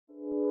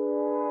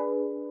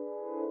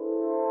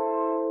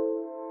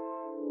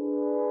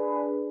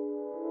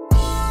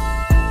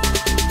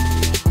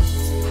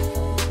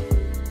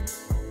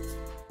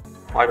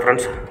Hi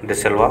friends, this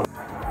is Selva.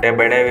 Day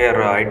by day we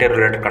are IT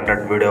related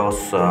content videos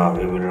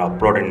we will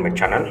upload in my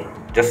channel.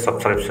 Just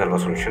subscribe Selva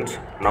Solutions.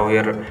 Now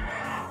here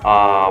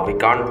we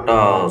can't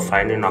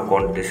sign in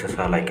account. This is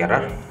like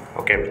error.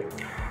 Okay.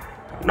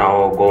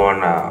 Now go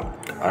on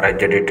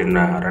register it in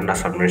run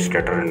as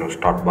administrator in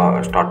start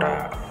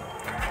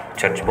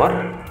search bar.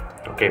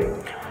 Okay.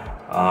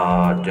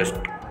 Just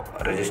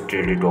register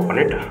it, open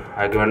it.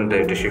 I given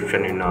the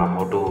description in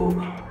how to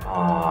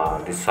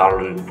this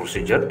solve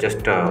procedure.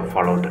 Just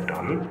follow that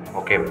one.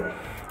 Okay.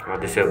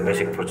 This is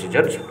basic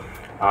procedures.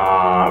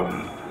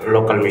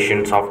 Local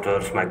machine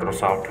softwares,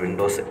 Microsoft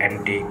Windows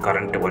NT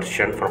current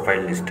version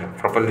profile list.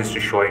 Profile list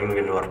is showing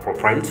in your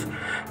profiles.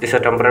 This is a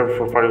temporary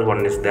profile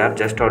one is there.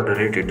 Just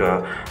delete it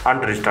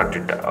and restart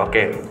it.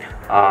 Okay.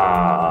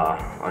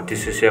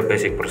 This is a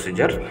basic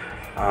procedure.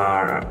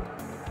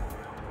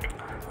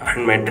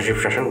 And my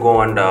description,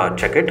 go and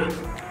check it.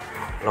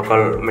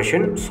 Local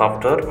machine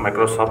software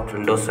Microsoft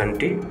Windows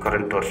NT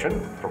current version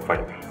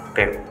profile.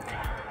 Okay,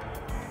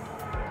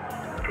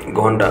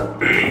 go on the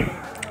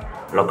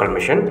local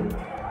machine,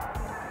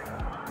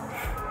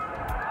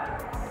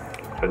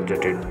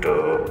 edit it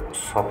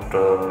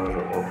software.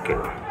 Okay,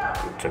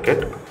 check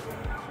it,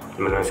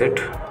 minimize it.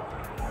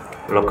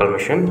 Local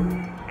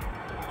machine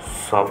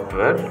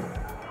software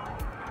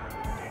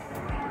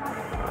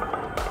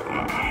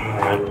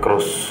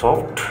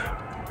Microsoft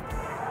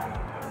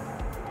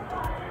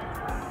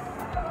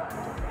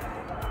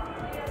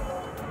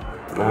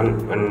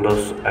and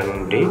Windows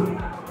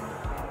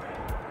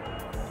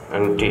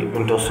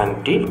Windows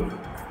NT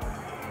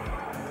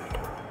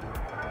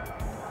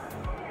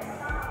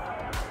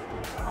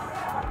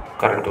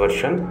current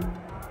version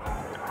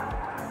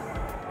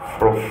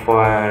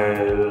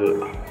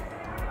profile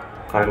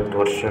current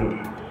version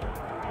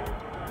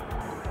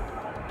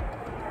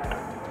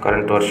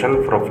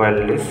profile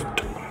list.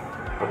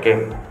 Okay,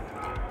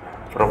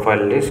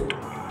 profile list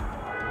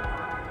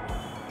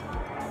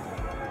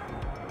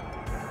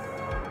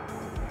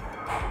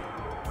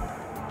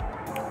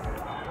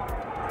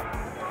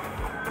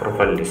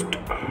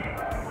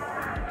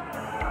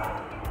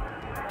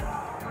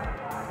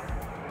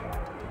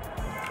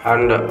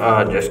and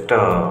just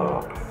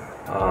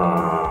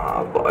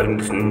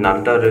in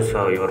under is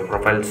your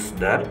profiles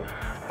there.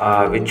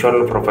 Which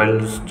one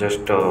profiles,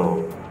 just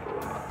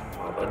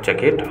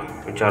check it,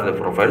 which are the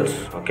profiles.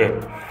 Okay,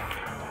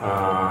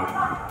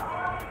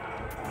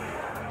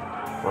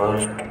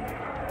 first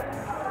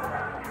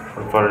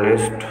profile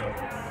list,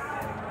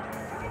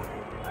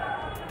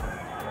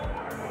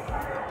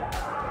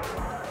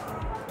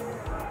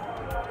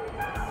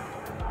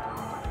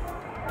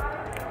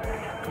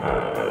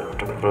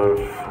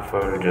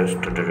 profile, just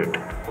delete.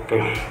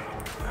 Okay,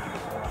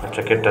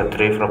 check it.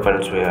 Three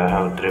profiles, we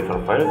have three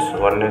profiles.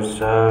 One is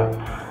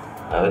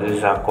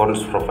this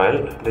accounts profile.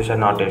 This is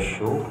not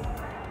issue.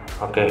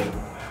 Okay,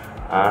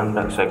 and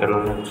the second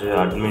one is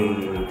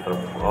admin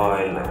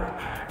profile.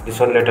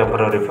 This only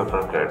temporary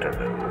profile created.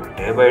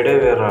 Day by day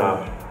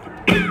where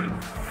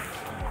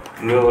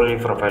newly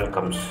profile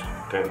comes.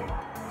 Okay,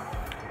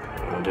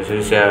 this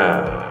is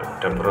a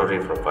temporary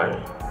profile.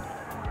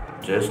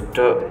 Just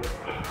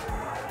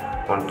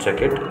one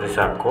check it. This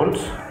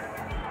accounts,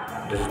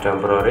 this is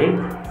temporary,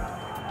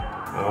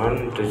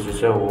 and this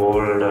is a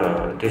old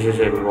this is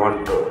a we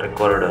want to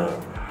record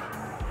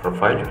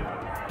profile.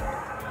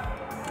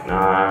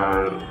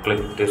 And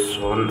click this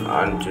one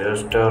and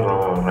just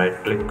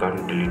right click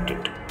and delete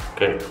it.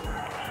 Okay,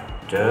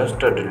 just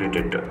delete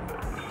it,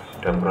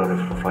 temporary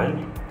profile.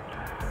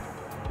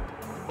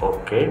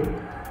 Okay,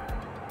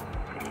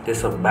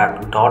 this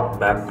back dot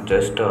back,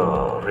 just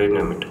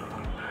rename it.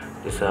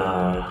 This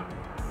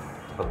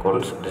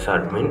accounts, this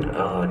admin,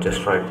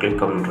 just right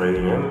click and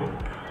rename.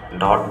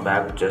 Dot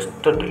back, just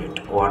delete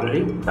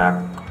only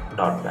back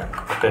dot back.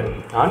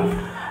 Okay, and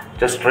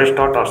just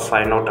restart or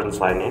sign out and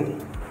sign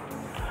in.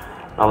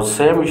 Now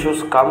same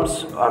issues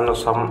comes and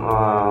some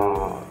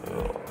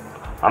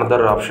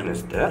another option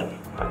is there.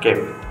 Okay,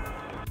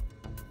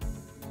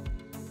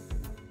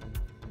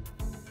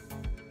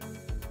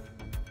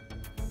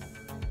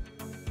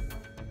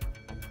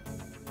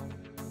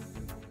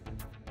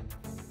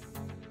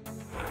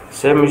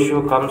 same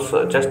issue comes,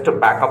 just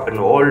backup in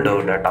old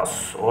data,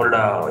 old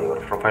your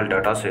profile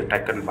data is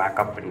taken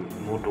backup and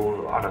move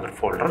to another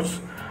folders.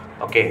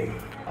 Okay,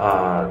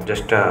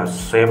 just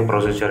same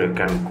procedure you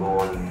can go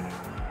on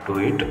do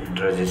it.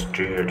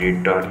 Registry,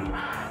 return,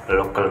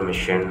 local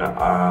machine,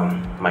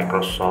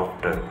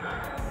 Microsoft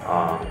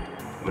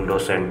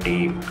Windows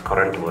NT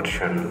current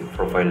version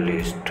profile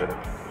list,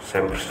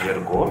 same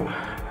procedure go.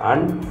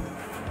 And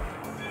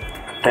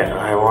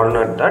I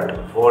wanted that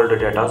old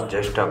data,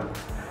 just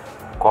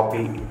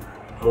copy,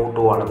 move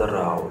to another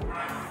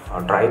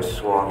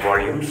drives or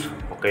volumes.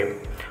 Okay,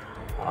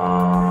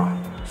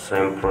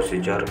 same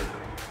procedure,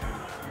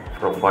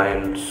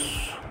 profiles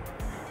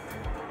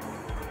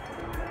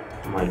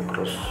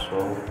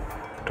Microsoft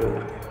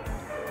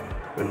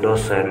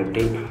Windows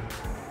NT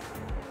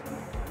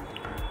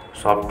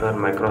software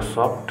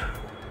Microsoft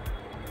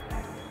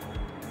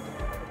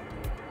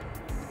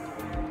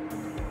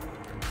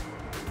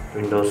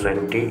Windows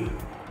NT,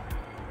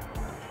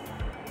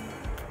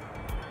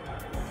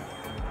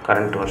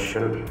 current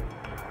version,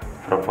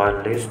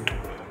 profile list.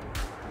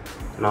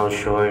 Now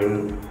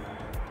showing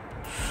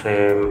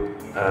same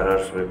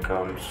errors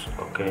becomes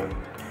okay.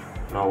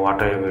 Now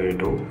what I will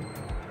do,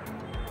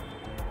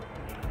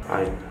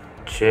 I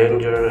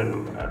change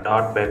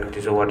dot back. This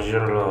is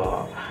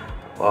original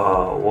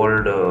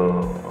old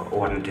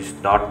one. This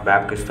dot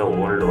back is the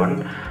old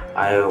one.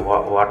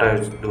 What I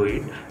do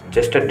it,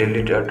 just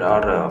delete it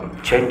or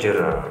change it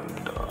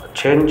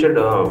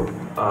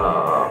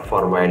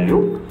for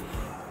value.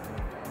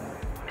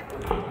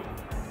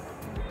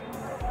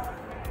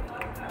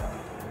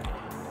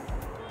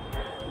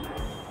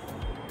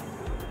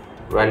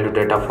 Value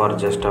data for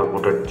just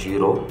put it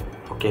 0.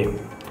 Okay,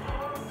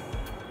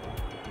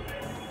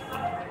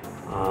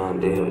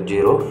 the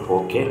 0.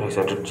 Okay, I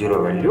set it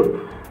 0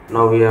 value.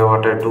 Now we have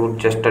what I do,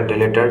 just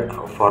deleted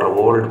for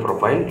old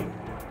profile.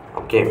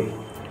 Okay,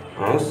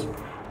 yes,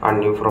 and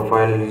new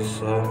profile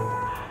is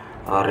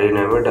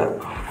renamed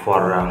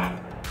for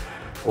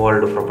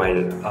old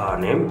profile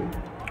name.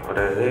 What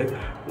I say,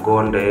 go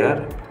on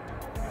there.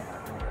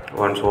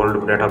 Once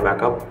old data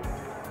backup,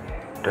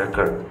 take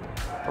it.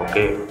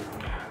 Okay,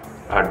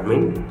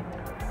 admin,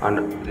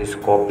 and this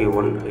copy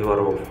one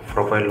your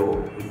profile,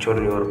 which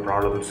one your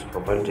problems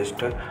profile, just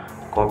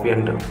copy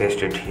and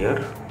paste it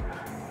here,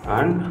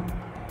 and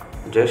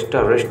just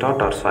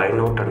restart or sign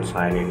out and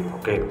sign in.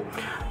 Okay,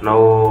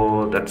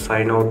 now that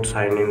sign out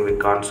sign in, we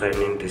can't sign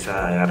in, this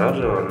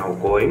error now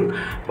going,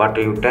 but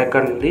you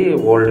taken the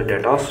old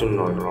data in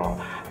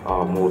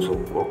moves.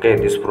 Okay,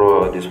 this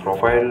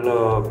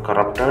profile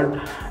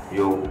corrupted,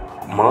 you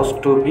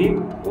must to be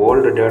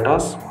old data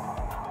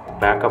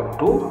backup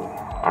to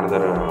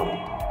another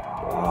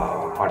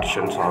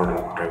partitions or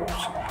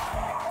drives.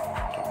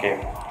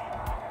 Okay,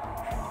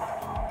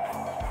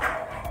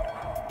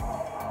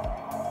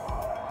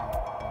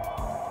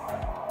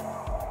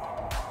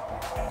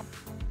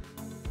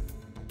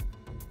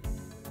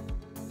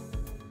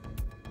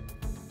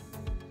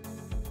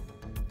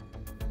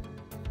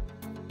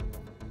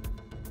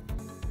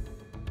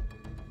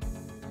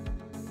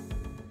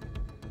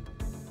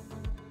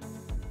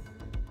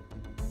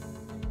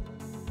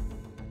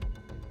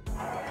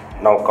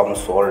 now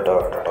comes old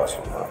data.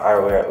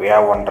 We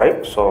have one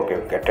drive, so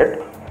okay, get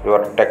it,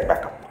 your tech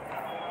backup.